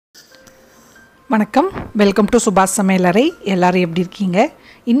வணக்கம், welcome to சுபாஷ் சமையலறை. எல்லாரும் எப்படி இருக்கீங்க?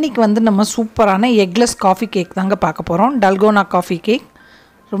 இன்றைக்கி நம்ம சூப்பரான எக்லெஸ் காஃபி கேக் தாங்க பார்க்க போகிறோம். டல்கோனா காஃபி கேக்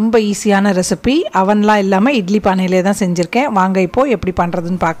ரொம்ப ஈஸியான ரெசிபி. அவன்லாம் இல்லாமல் இட்லி பானையிலே தான் செஞ்சுருக்கேன். வாங்க இப்போது எப்படி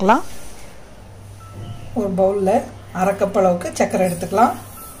பண்ணுறதுன்னு பார்க்கலாம். ஒரு பவுலில் அரை கப் அளவுக்கு சர்க்கரை எடுத்துக்கலாம்.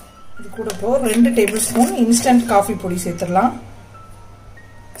 இது கூட இப்போது 2 டேபிள் ஸ்பூன் இன்ஸ்டன்ட் காஃபி பொடி சேர்த்துடலாம்.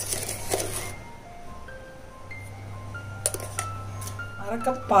 அரை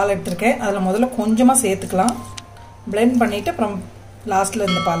கப் பால் எடுத்துருக்கேன். அதில் முதல்ல கொஞ்சமாக சேர்த்துக்கலாம். பிளெண்ட் பண்ணிவிட்டு அப்புறம் லாஸ்ட்டில்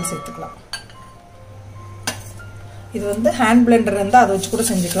இந்த பால் சேர்த்துக்கலாம். இது ஹேண்ட் பிளெண்டர் இருந்தால் அதை வச்சு கூட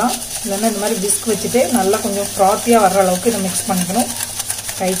செஞ்சுக்கலாம். இல்லைன்னா இந்த மாதிரி விஸ்க் வச்சுட்டு நல்லா கொஞ்சம் ஃப்ராத்தியாக வர்ற அளவுக்கு இதை மிக்ஸ் பண்ணிக்கணும்.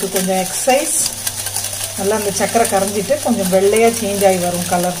 கைக்கு கொஞ்சம் எக்ஸசைஸ். நல்லா அந்த சக்கரை கரைஞ்சிட்டு கொஞ்சம் வெள்ளையாக சேஞ்ச் ஆகி வரும்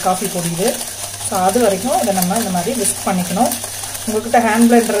கலர் காஃபி பொடியுது. ஸோ அது வரைக்கும் இதை நம்ம இந்த மாதிரி விஸ்க் பண்ணிக்கணும். உங்கள்கிட்ட ஹேண்ட்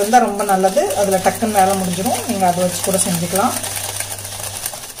பிளெண்டர் இருந்தால் ரொம்ப நல்லது. அதில் டக்குன்னு வேலை முடிஞ்சிடும். நீங்கள் அதை வச்சு கூட செஞ்சுக்கலாம்.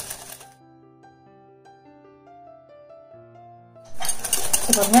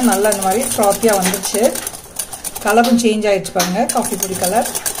 பாருங்க, நல்லா இந்த மாதிரி ஃப்ராத்தியாக வந்துடுச்சு. கலரும் சேஞ்ச் ஆகிடுச்சு பாருங்கள், காஃபி பொடி கலர்.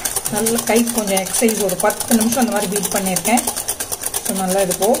 நல்லா கைக்கு கொஞ்சம் எக்ஸசைஸ் ஒரு 10 நிமிஷம் அந்த மாதிரி பீட் பண்ணியிருக்கேன். ஸோ நல்லா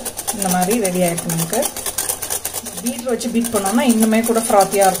இதுப்போம் இந்த மாதிரி ரெடி ஆகிருக்கு. நமக்கு பீட்டர் வச்சு பீட் பண்ணோம்னா இன்னுமே கூட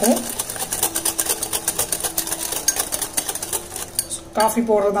ஃப்ராத்தியாக இருக்கும். காஃபி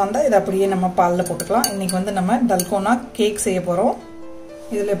போடுறதா இருந்தால் இதை அப்படியே நம்ம பாலில் போட்டுக்கலாம். இன்றைக்கி நம்ம டல்கோனா கேக் செய்ய போகிறோம்.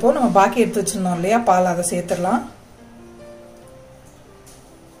 இதில் இப்போது நம்ம பாக்கி எடுத்து வச்சுருந்தோம் இல்லையா பால், அதை சேர்த்துடலாம்.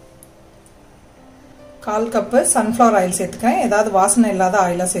 1/4 கப்பு சன்ஃப்ளவர் ஆயில் சேர்த்துக்கிறேன். ஏதாவது வாசனை இல்லாத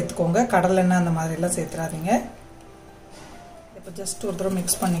ஆயிலாக சேர்த்துக்கோங்க. கடலெண்ணெய் அந்த மாதிரிலாம் சேர்த்துறாதீங்க. இப்போ ஜஸ்ட் ஒரு தடவை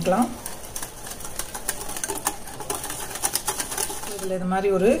மிக்ஸ் பண்ணிக்கலாம். இதில் இது மாதிரி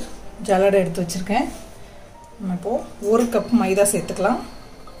ஒரு ஜல்லடை எடுத்து வச்சுருக்கேன். நம்ம இப்போது 1 கப் மைதா சேர்த்துக்கலாம்.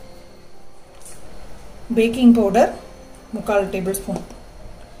 பேக்கிங் பவுடர் 3/4 டேபிள் ஸ்பூன்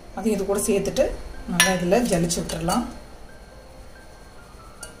அதையும் இது கூட சேர்த்துட்டு நல்லா இதில் ஜலிச்சு விட்டுடலாம்.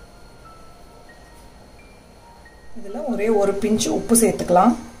 இதில் ஒரே ஒரு பிஞ்சு உப்பு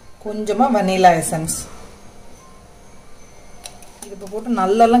சேர்த்துக்கலாம். கொஞ்சமாக வனிலா எசன்ஸ். இது இப்போ போட்டு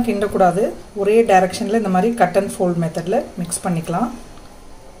நல்லாலாம் கிண்டக்கூடாது. ஒரே டைரக்ஷனில் இந்த மாதிரி கட் அண்ட் ஃபோல்ட் மெத்தடில் மிக்ஸ் பண்ணிக்கலாம்.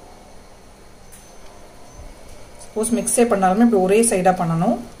 சப்போஸ் மிக்ஸே பண்ணாலுமே இப்படி ஒரே சைடாக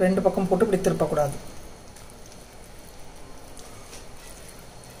பண்ணணும். 2 பக்கம் போட்டு இப்படி திருப்பக்கூடாது.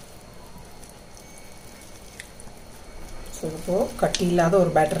 ஸோ இப்போது கட்டி இல்லாத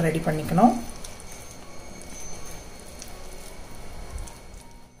ஒரு பேட்டர் ரெடி பண்ணிக்கணும்.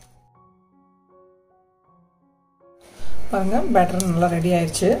 பாருங்கள், பேட்டர் நல்லா ரெடி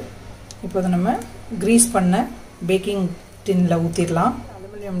ஆயிடுச்சு. இப்போ நம்ம கிரீஸ் பண்ண பேக்கிங் டின்னில் ஊற்றிடலாம்.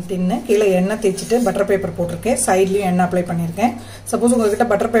 அலுமினியம் டின்னு கீழே எண்ணெய் தேய்ச்சிட்டு பட்டர் பேப்பர் போட்டிருக்கேன். சைட்லேயும் எண்ணெய் அப்ளை பண்ணியிருக்கேன். சப்போஸ் உங்கள்கிட்ட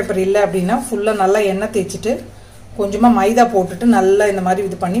பட்டர் பேப்பர் இல்லை அப்படின்னா ஃபுல்லாக நல்லா எண்ணெய் தேய்ச்சிட்டு கொஞ்சமாக மைதா போட்டுட்டு நல்லா இந்த மாதிரி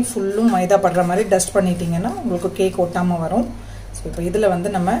இது பண்ணி ஃபுல்லும் மைதா படுற மாதிரி டஸ்ட் பண்ணிட்டீங்கன்னா உங்களுக்கு கேக் ஒட்டாமல் வரும். ஸோ இப்போ இதில்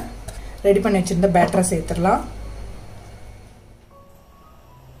நம்ம ரெடி பண்ணி வச்சுருந்த பேட்டரை சேர்த்துடலாம்.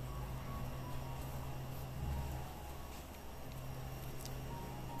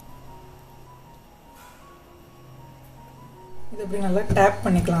 இது இப்படி நல்லா டேப்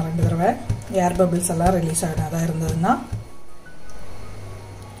பண்ணிக்கலாம் 2 தடவை. ஏர் பபிள்ஸ் எல்லாம் ரிலீஸ் ஆகிடாதான் இருந்ததுன்னா.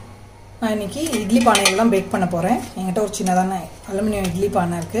 நான் இன்றைக்கி இட்லி பானையெல்லாம் பேக் பண்ண போகிறேன். என்கிட்ட ஒரு சின்னதான அலுமினியம் இட்லி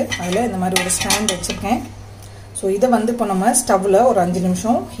பானை இருக்குது. அதில் இந்த மாதிரி ஒரு ஸ்டாண்ட் வச்சுருக்கேன். ஸோ இதை இப்போ நம்ம ஸ்டவ்வில் ஒரு 5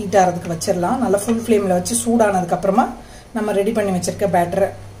 நிமிஷம் ஹீட் ஆகிறதுக்கு வச்சிடலாம். நல்லா ஃபுல் ஃப்ளேமில் வச்சு சூடானதுக்கப்புறமா நம்ம ரெடி பண்ணி வச்சுருக்க பேட்டரை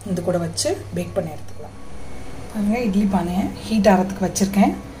இது கூட வச்சு பேக் பண்ணி எடுத்துக்கலாம். பாருங்கள், இட்லி பானையை ஹீட் ஆகிறதுக்கு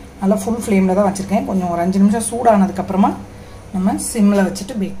வச்சுருக்கேன். நல்லா ஃபுல் ஃப்ளேமில் தான் வச்சுருக்கேன். கொஞ்சம் ஒரு 5 நிமிஷம் சூடானதுக்கப்புறமா நம்ம சிம்மில்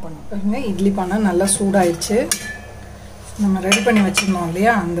வச்சுட்டு பேக் பண்ணோம். பாருங்க, இட்லி பானை நல்லா சூடாயிடுச்சு. நம்ம ரெடி பண்ணி வச்சுருந்தோம்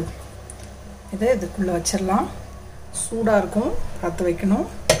இல்லையா, அந்த இதை இதுக்குள்ளே வச்சிடலாம். சூடாக இருக்கும், பார்த்து வைக்கணும்.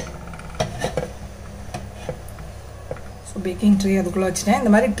 ஸோ பேக்கிங் ட்ரே அதுக்குள்ளே வச்சுட்டேன்.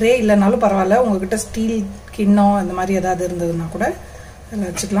 இந்த மாதிரி ட்ரே இல்லைனாலும் பரவாயில்ல, உங்கள்கிட்ட ஸ்டீல் கிண்ணம் இந்த மாதிரி ஏதாவது இருந்ததுன்னா கூட அதில்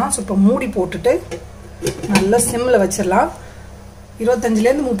வச்சுக்கலாம். ஸோ இப்போ மூடி போட்டுட்டு நல்லா சிம்மில் வச்சிடலாம்.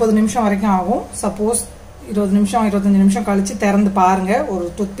 25லேருந்து 30 நிமிஷம் வரைக்கும் ஆகும். சப்போஸ் 20 நிமிஷம் 25 நிமிஷம் கழித்து திறந்து பாருங்கள். ஒரு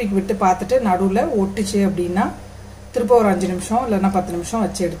டூத்பிக் விட்டு பார்த்துட்டு நடுவில் ஒட்டுச்சு அப்படின்னா திரும்ப ஒரு 5 நிமிஷம் இல்லைன்னா 10 நிமிஷம்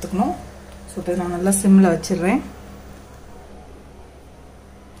வச்சு எடுத்துக்கணும். ஸோ இப்போ நான் நல்லா சிம்மில் வச்சிடுறேன்.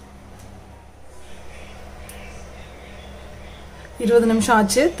 இருபது நிமிஷம்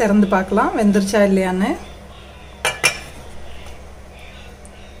ஆச்சு. திறந்து பார்க்கலாம் வெந்துருச்சா இல்லையான்னு.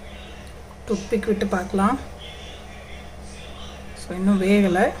 டூத்பிக் விட்டு பார்க்கலாம். ஸோ இன்னும்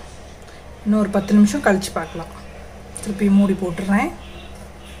வேகலை. இன்னும் ஒரு 10 நிமிஷம் கழிச்சு பார்க்கலாம். திருப்பி மூடி போட்டுடுறேன்.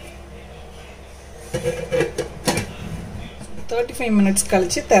 35 மினிட்ஸ்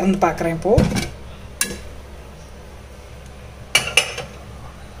கழிச்சு திறந்து பார்க்குறேன். இப்போது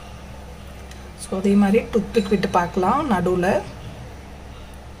ஸோ அதே மாதிரி டூத்பிக் விட்டு பார்க்கலாம், நடுவில்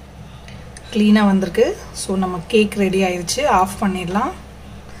க்ளீனாக வந்திருக்கு. ஸோ நம்ம கேக் ரெடி ஆயிடுச்சு, ஆஃப் பண்ணிடலாம்.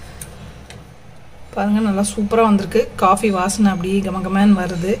 பாருங்கள் நல்லா சூப்பராக வந்திருக்கு. காஃபி வாசனை அப்படியே கமகமன்னு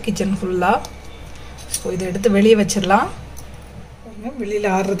வருது கிச்சன் ஃபுல்லாக. ஸோ இதை எடுத்து வெளியே வச்சிடலாம்.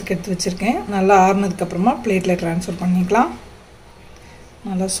 வெளியில் ஆறுறதுக்கு எடுத்து வச்சுருக்கேன். நல்லா ஆறுனதுக்கப்புறமா பிளேட்டில் ட்ரான்ஸ்ஃபர் பண்ணிக்கலாம்.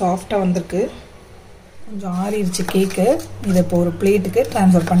 நல்லா சாஃப்டாக வந்திருக்கு. கொஞ்சம் ஆறிடுச்சு கேக்கு. இதை இப்போ ஒரு பிளேட்டுக்கு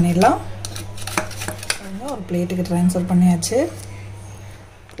ட்ரான்ஸ்ஃபர் பண்ணிடலாம். ஒரு பிளேட்டுக்கு ட்ரான்ஸ்ஃபர் பண்ணியாச்சு.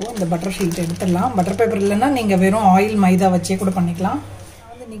 இப்போது இந்த பட்டர் ஷீட் எடுத்துடலாம். பட்டர் பேப்பர் இல்லைன்னா நீங்கள் வெறும் ஆயில் மைதா வச்சே கூட பண்ணிக்கலாம்.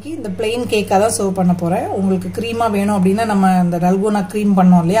 இன்றைக்கி இந்த பிளெயின் கேக்காக தான் சர்வ் பண்ண போகிறேன். உங்களுக்கு க்ரீமாக வேணும் அப்படின்னா நம்ம இந்த டல்கோனா க்ரீம்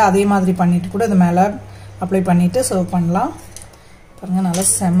பண்ணோம் இல்லையா, அதே மாதிரி பண்ணிவிட்டு கூட இது மேலே அப்ளை பண்ணிவிட்டு சர்வ் பண்ணலாம். பாருங்கள் நல்லா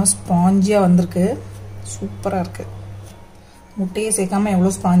செம்ம ஸ்பாஞ்சியாக வந்திருக்கு. சூப்பராக இருக்குது. முட்டையை சேர்க்காமல்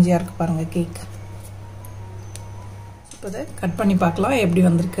எவ்வளோ ஸ்பாஞ்சியாக இருக்குது பாருங்கள் கேக். இப்போ இதை கட் பண்ணி பார்க்கலாம் எப்படி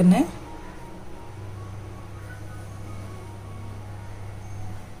வந்திருக்குன்னு.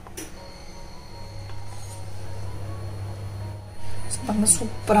 பாருங்கள்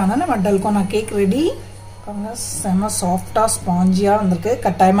சூப்பரான நம்ம டல்கோனா கேக் ரெடி. பாருங்கள் செம்ம சாஃப்டாக ஸ்பாஞ்சியாக வந்திருக்கு.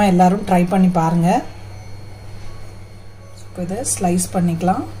 கட்டாயமாக எல்லோரும் ட்ரை பண்ணி பாருங்கள். இப்போ இதை ஸ்லைஸ்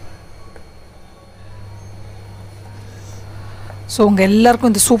பண்ணிக்கலாம். ஸோ உங்கள்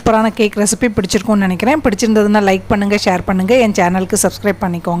எல்லாருக்கும் இந்த சூப்பரான கேக் ரெசிபி பிடிச்சிருக்கும்னு நினைக்கிறேன். பிடிச்சிருந்ததுன்னா லைக் பண்ணுங்கள், ஷேர் பண்ணுங்கள், என் சேனலுக்கு சப்ஸ்கிரைப்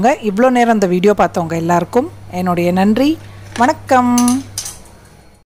பண்ணிக்கோங்க. இவ்வளோ நேரம் இந்த வீடியோ பார்த்தவங்க எல்லாருக்கும் என்னுடைய நன்றி. வணக்கம்.